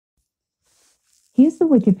Here's the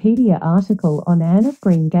Wikipedia article on Anne of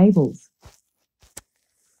Green Gables.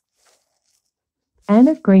 Anne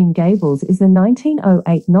of Green Gables is a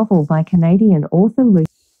 1908 novel by Canadian author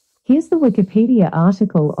Lucy. Here's the Wikipedia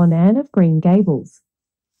article on Anne of Green Gables.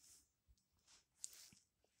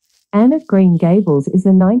 Anne of Green Gables is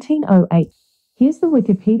a 1908. Here's the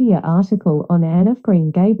Wikipedia article on Anne of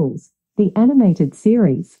Green Gables, the animated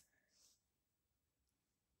series.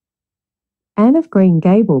 Anne of Green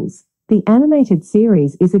Gables, the animated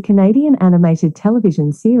series is a Canadian animated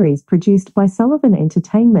television series produced by Sullivan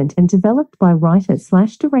Entertainment and developed by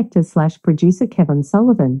writer-director-producer Kevin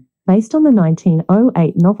Sullivan, based on the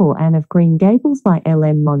 1908 novel Anne of Green Gables by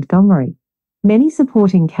L.M. Montgomery. Many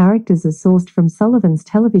supporting characters are sourced from Sullivan's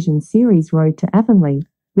television series Road to Avonlea,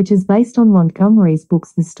 which is based on Montgomery's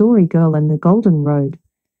books The Story Girl and The Golden Road.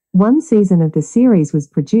 One season of the series was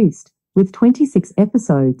produced, with 26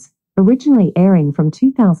 episodes, originally airing from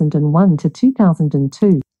 2001 to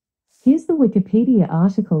 2002. Here's the Wikipedia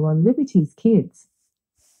article on Liberty's Kids.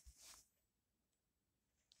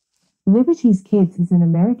 Liberty's Kids is an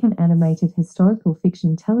American animated historical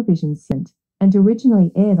fiction television series and originally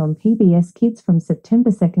aired on PBS Kids from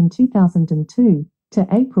September 2, 2002 to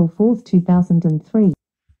April 4, 2003.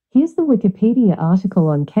 Here's the Wikipedia article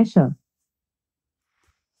on Kesha.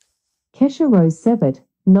 Kesha Rose Sebert,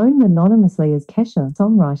 known anonymously as Kesha,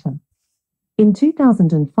 songwriter. In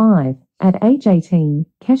 2005, at age 18,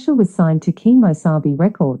 Kesha was signed to Kemosabe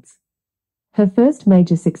Records. Her first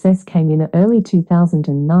major success came in early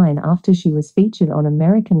 2009 after she was featured on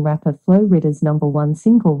American rapper Flo Rida's #1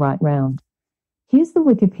 single Right Round. Here's the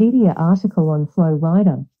Wikipedia article on Flo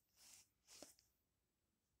Rida.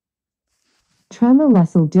 Trammer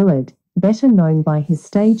Lassell Dillard, better known by his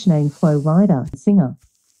stage name Flo Rida, singer.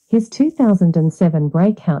 His 2007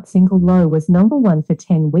 breakout single Low was #1 for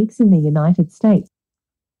 10 weeks in the United States.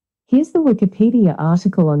 Here's the Wikipedia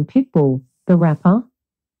article on Pitbull, the rapper.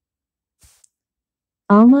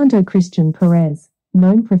 Armando Christian Perez,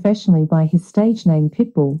 known professionally by his stage name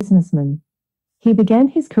Pitbull, businessman. He began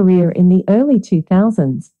his career in the early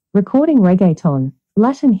 2000s, recording reggaeton,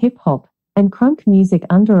 Latin hip-hop, and crunk music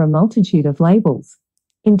under a multitude of labels.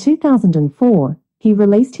 In 2004, he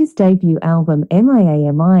released his debut album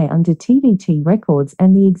MIAMI under TVT Records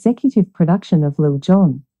and the executive production of Lil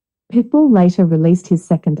Jon. Pitbull later released his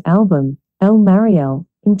second album, El Mariel,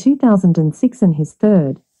 in 2006 and his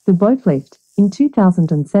third, The Boatlift, in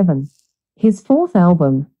 2007. His fourth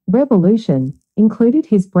album, Revolution, included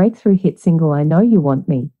his breakthrough hit single I Know You Want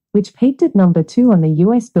Me, which peaked at #2 on the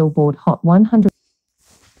US Billboard Hot 100.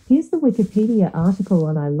 Here's the Wikipedia article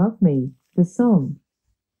on I Love Me, the song.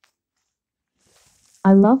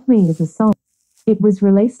 I Love Me is a song. It was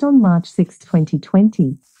released on March 6,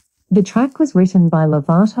 2020. The track was written by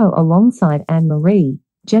Lovato alongside Anne-Marie,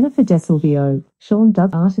 Jennifer DeSilvio, Sean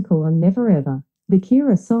Doug. Article on Never Ever, the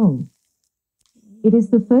Kira song. It is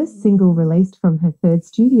the first single released from her third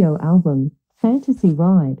studio album, Fantasy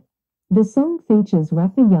Ride. The song features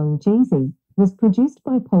rapper Young Jeezy, was produced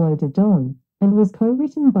by Polo de Don, and was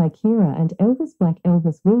co-written by Kira and Elvis Black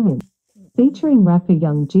Elvis Williams. Featuring rapper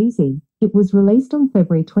Young Jeezy, it was released on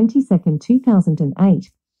February 22,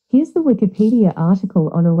 2008. Here's the Wikipedia article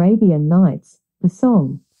on Arabian Nights, the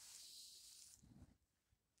song.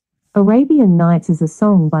 Arabian Nights is a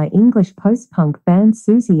song by English post-punk band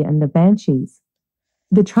Susie and the Banshees.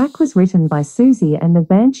 The track was written by Susie and the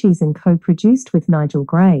Banshees and co-produced with Nigel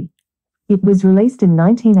Gray. It was released in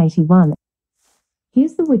 1981.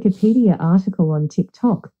 Here's the Wikipedia article on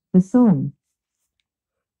TikTok, the song.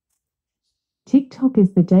 TikTok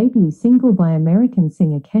is the debut single by American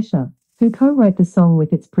singer Kesha, who co-wrote the song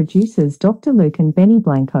with its producers Dr. Luke and Benny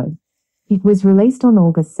Blanco. It was released on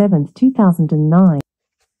August 7, 2009.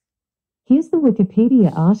 Here's the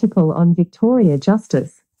Wikipedia article on Victoria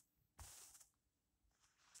Justice.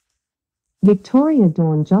 Victoria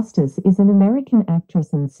Dawn Justice is an American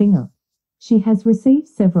actress and singer. She has received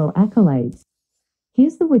several accolades.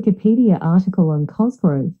 Here's the Wikipedia article on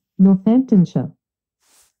Cosgrove, Northamptonshire.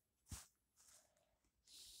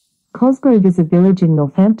 Cosgrove is a village in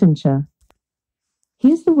Northamptonshire.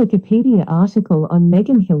 Here's the Wikipedia article on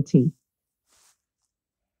Megan Hilty.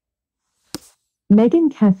 Megan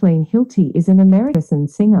Kathleen Hilty is an American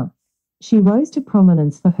singer. She rose to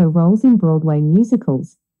prominence for her roles in Broadway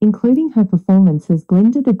musicals, including her performance as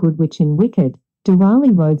Glinda the Good Witch in Wicked,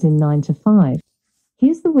 Doralee Rhodes in 9 to 5.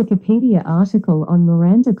 Here's the Wikipedia article on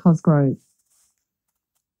Miranda Cosgrove.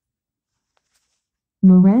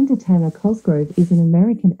 Miranda Tanner Cosgrove is an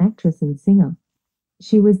American actress and singer.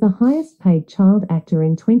 She was the highest paid child actor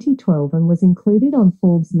in 2012 and was included on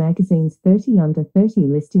Forbes magazine's 30 Under 30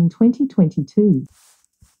 list in 2022.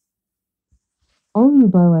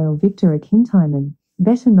 Oluboale Victor Akintiman,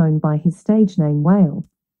 better known by his stage name Whale.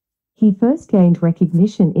 He first gained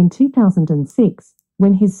recognition in 2006,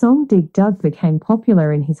 when his song Dig Dug became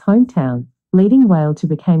popular in his hometown, leading Whale to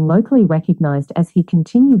become locally recognized as he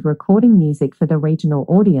continued recording music for the regional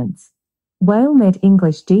audience. Whale met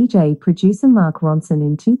English DJ producer Mark Ronson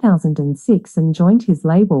in 2006 and joined his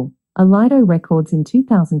label, Alido Records, in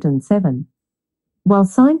 2007. While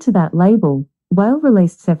signed to that label, Whale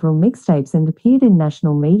released several mixtapes and appeared in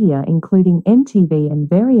national media including MTV and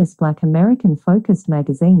various Black American-focused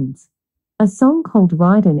magazines. A song called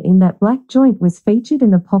Ridin' in That Black Joint was featured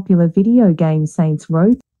in the popular video game Saints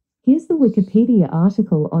Row. Here's the Wikipedia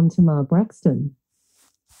article on Tamar Braxton.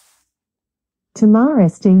 Tamar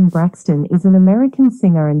Estine Braxton is an American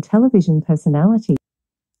singer and television personality.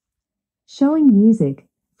 Showing music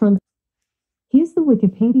from. Here's the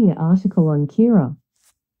Wikipedia article on Kira.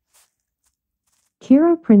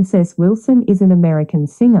 Kira Princess Wilson is an American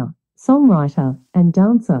singer, songwriter, and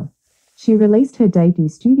dancer. She released her debut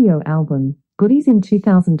studio album, Goodies, in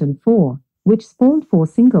 2004, which spawned 4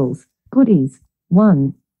 singles, Goodies,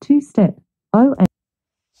 1, 2 Step, Oh, and.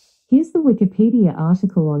 Here's the Wikipedia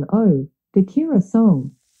article on Oh, the Kira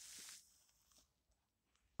song.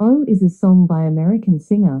 Oh is a song by American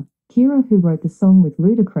singer Kira, who wrote the song with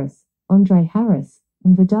Ludacris, Andre Harris,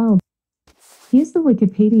 and Vidal. Here's the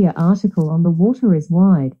Wikipedia article on The Water is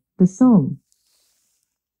Wide, the song.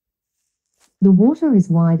 The Water is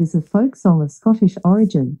Wide is a folk song of Scottish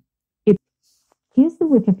origin. Here's the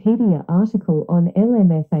Wikipedia article on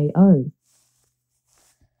LMFAO.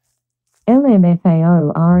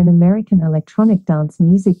 LMFAO are an American electronic dance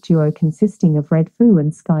music duo consisting of Red Foo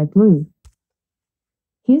and Sky Blue.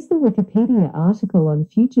 Here's the Wikipedia article on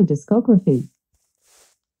Future discography.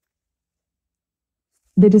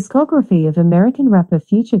 The discography of American rapper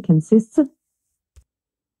Future consists of.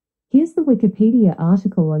 Here's the Wikipedia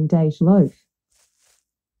article on Dej Loaf.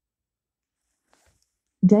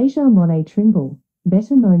 Deja Monet Trimble,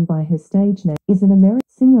 better known by her stage name, is an American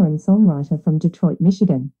singer and songwriter from Detroit,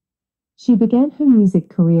 Michigan. She began her music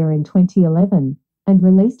career in 2011 and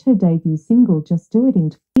released her debut single Just Do It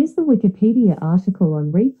in. Here's the Wikipedia article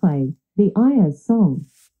on Replay, the Ayaz song.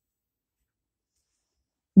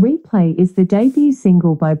 Replay is the debut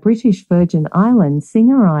single by British Virgin Islands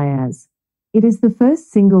singer Ayaz. It is the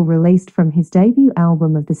first single released from his debut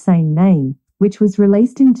album of the same name, which was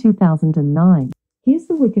released in 2009. Here's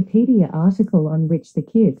the Wikipedia article on Rich the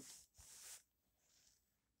Kid.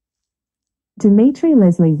 Dimitri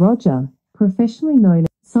Leslie Roger, professionally known,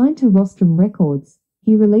 signed to Rostrum Records.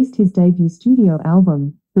 He released his debut studio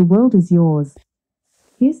album, The World Is Yours.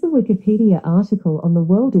 Here's the Wikipedia article on The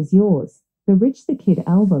World Is Yours, the Rich the Kid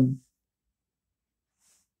album.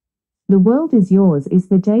 The World Is Yours is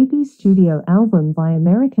the debut studio album by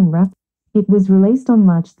American rapper. It was released on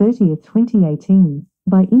March 30, 2018,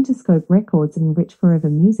 by Interscope Records and Rich Forever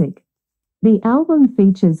Music. The album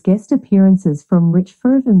features guest appearances from Rich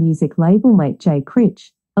Forever Music label mate Jay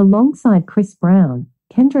Critch, alongside Chris Brown.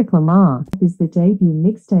 Kendrick Lamar is the debut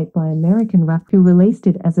mixtape by American rap, who released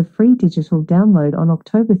it as a free digital download on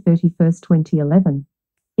October 31, 2011.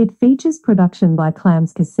 It features production by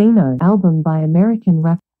Clams Casino, album by American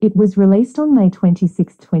rap. It was released on May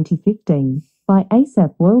 26, 2015, by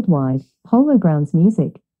ASAP Worldwide, Polo Grounds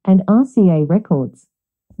Music, and RCA Records.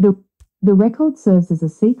 The record serves as a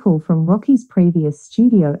sequel from Rocky's previous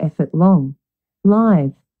studio effort Long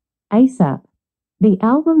Live ASAP. The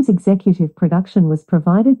album's executive production was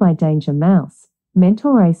provided by Danger Mouse,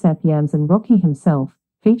 Mentor ASAP Yams and Rocky himself,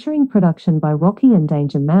 featuring production by Rocky and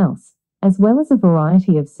Danger Mouse, as well as a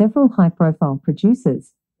variety of several high-profile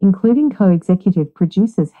producers, including co-executive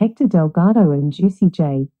producers Hector Delgado and Juicy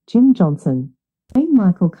J, Jim Johnson.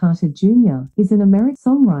 Michael Carter Jr. is an American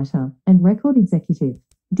songwriter and record executive.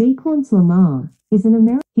 Dequance Lamar is an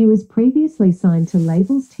American. He was previously signed to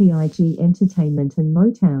labels TIG Entertainment and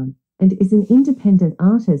Motown, and is an independent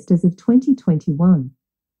artist as of 2021.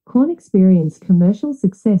 Quan experienced commercial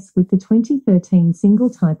success with the 2013 single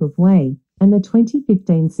Type of Way and the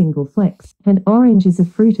 2015 single Flex, and orange is a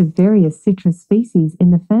fruit of various citrus species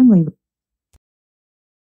in the family.